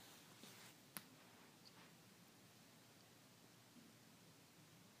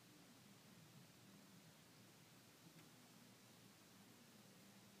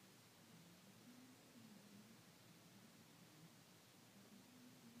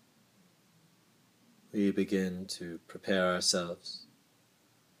we begin to prepare ourselves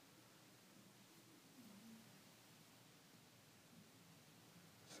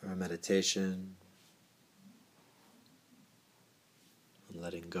for our meditation on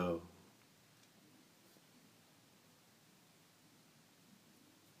letting go.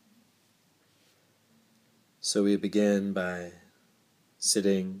 So we begin by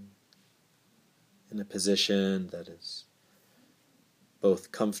sitting in a position that is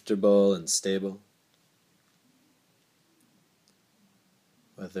both comfortable and stable.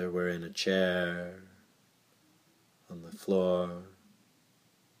 Whether we're in a chair, on the floor,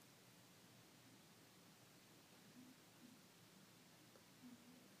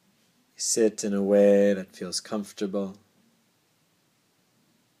 we sit in a way that feels comfortable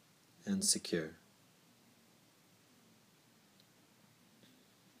and secure.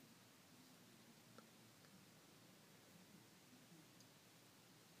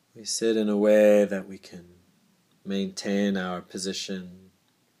 We sit in a way that we can maintain our position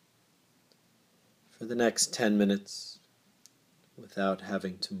for the next 10 minutes without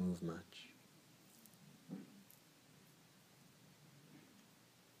having to move much.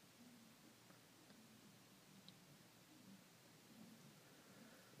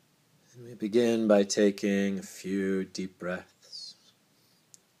 And we begin by taking a few deep breaths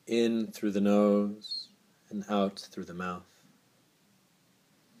in through the nose and out through the mouth.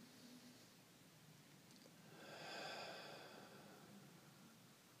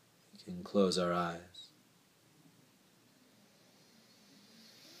 We can close our eyes.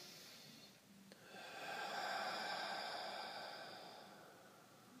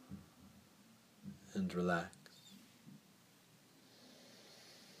 And relax.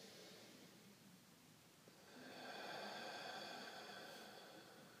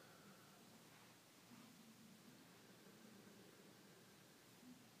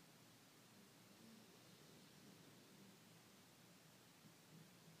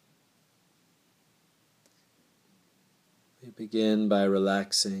 We begin by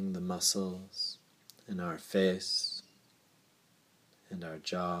relaxing the muscles in our face and our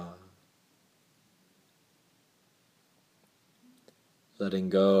jaw, letting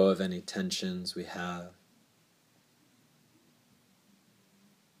go of any tensions we have.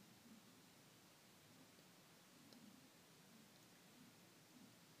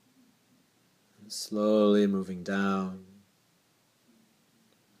 And slowly moving down,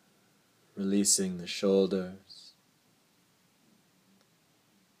 releasing the shoulders,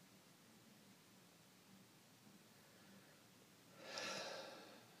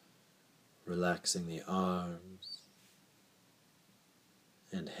 relaxing the arms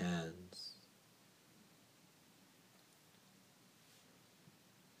and hands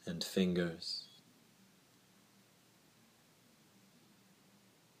and fingers.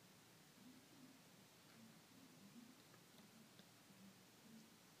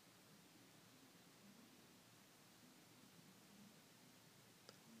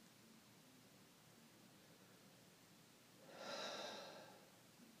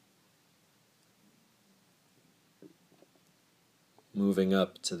 Moving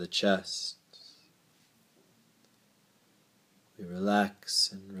up to the chest, we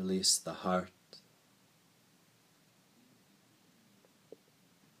relax and release the heart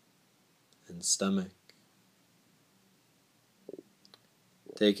and stomach,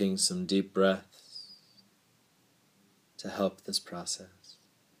 taking some deep breaths to help this process.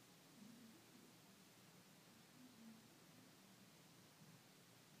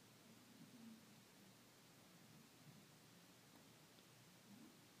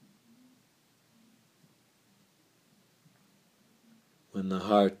 When the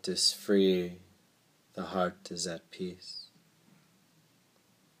heart is free, the heart is at peace.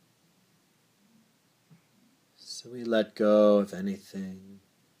 So we let go of anything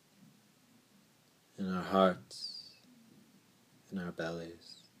in our hearts, in our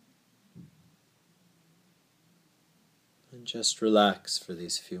bellies, and just relax for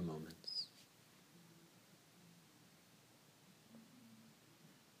these few moments.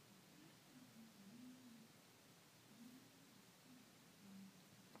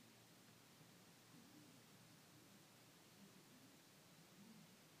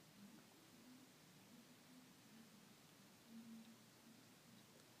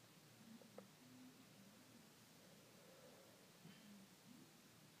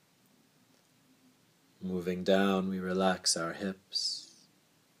 Moving down, we relax our hips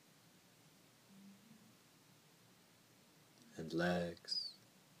and legs.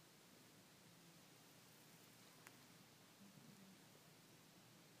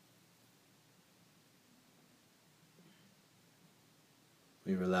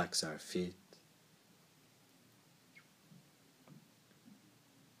 We relax our feet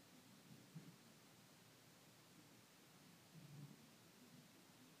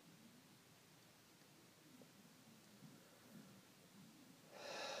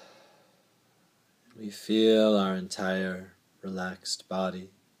We feel our entire relaxed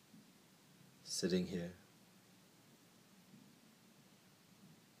body sitting here.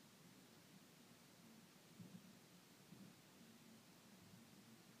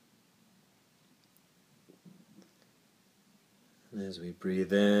 And as we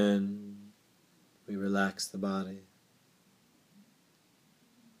breathe in, we relax the body.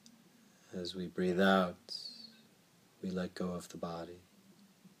 As we breathe out, we let go of the body.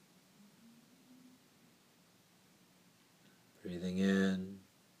 Breathing in,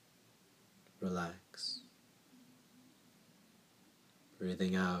 relax.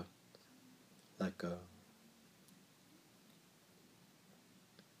 Breathing out, let go.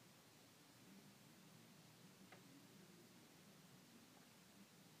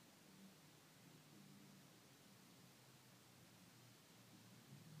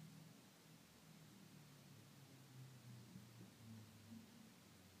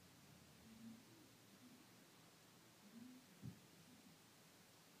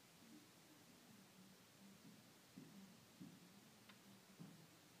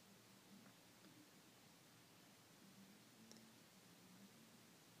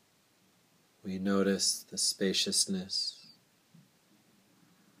 We notice the spaciousness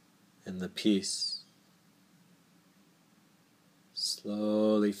and the peace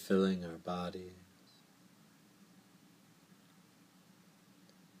slowly filling our body.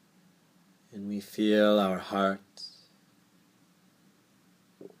 And we feel our heart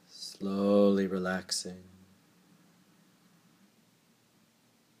slowly relaxing,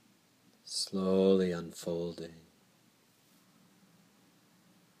 slowly unfolding.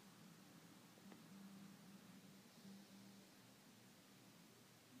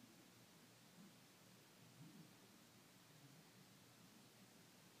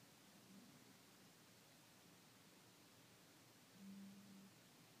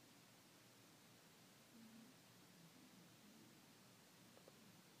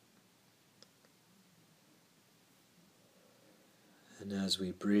 And as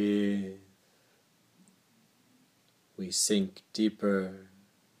we breathe, we sink deeper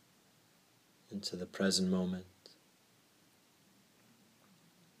into the present moment,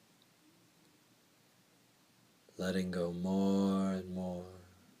 letting go more and more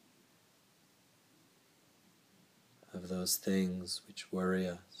of those things which worry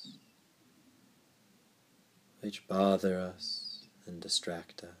us, which bother us and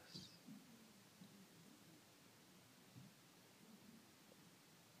distract us.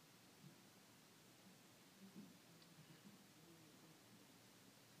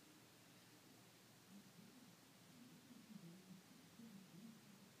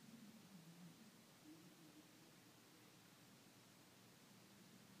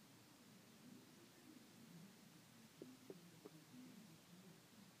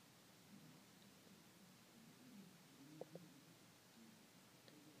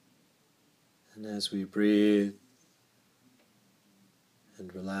 And as we breathe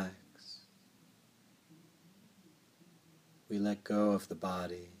and relax, we let go of the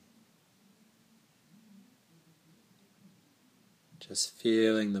body, just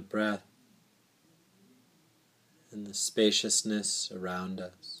feeling the breath and the spaciousness around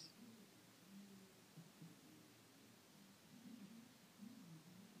us.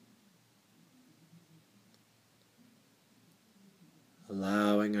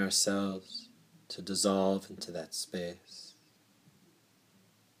 Allowing ourselves to dissolve into that space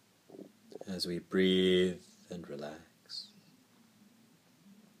as we breathe and relax.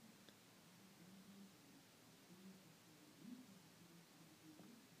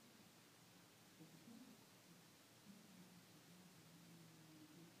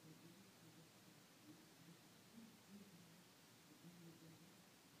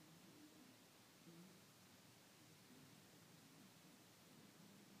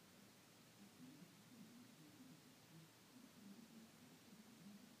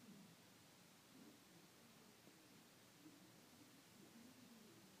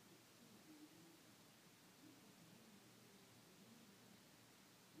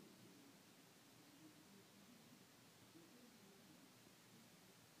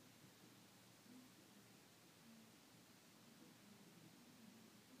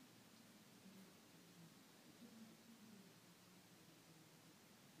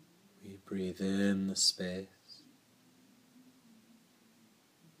 We breathe in the space.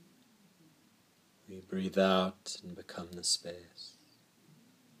 We breathe out and become the space.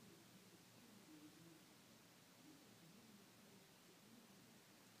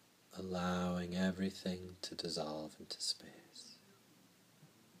 Allowing everything to dissolve into space.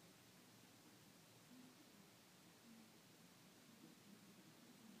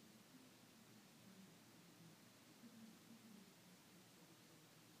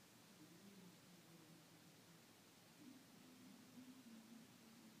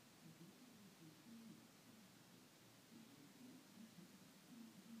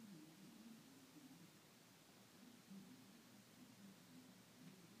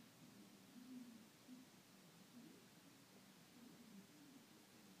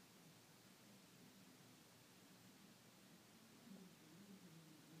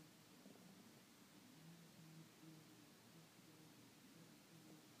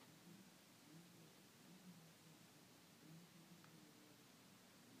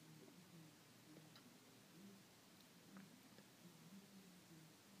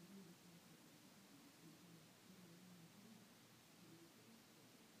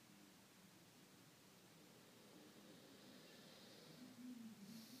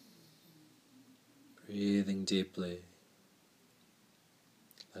 Breathing deeply,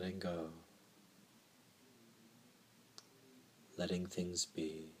 letting go, letting things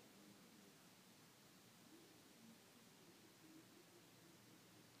be.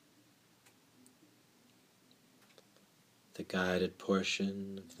 The guided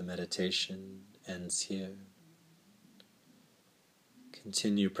portion of the meditation ends here.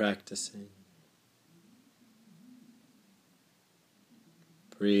 Continue practicing,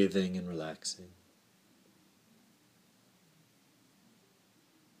 breathing and relaxing.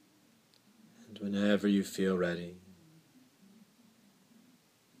 And whenever you feel ready,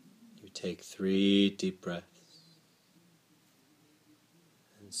 you take 3 deep breaths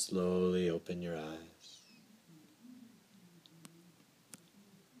and slowly open your eyes.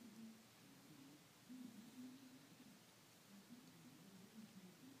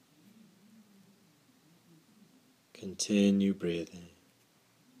 Continue breathing.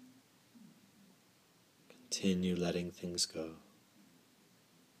 Continue letting things go.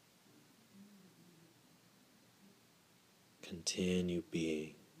 Continue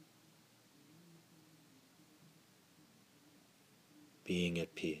being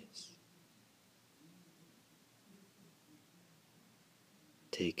at peace.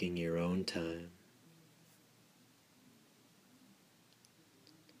 Taking your own time.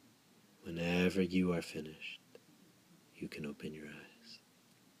 Whenever you are finished, you can open your eyes.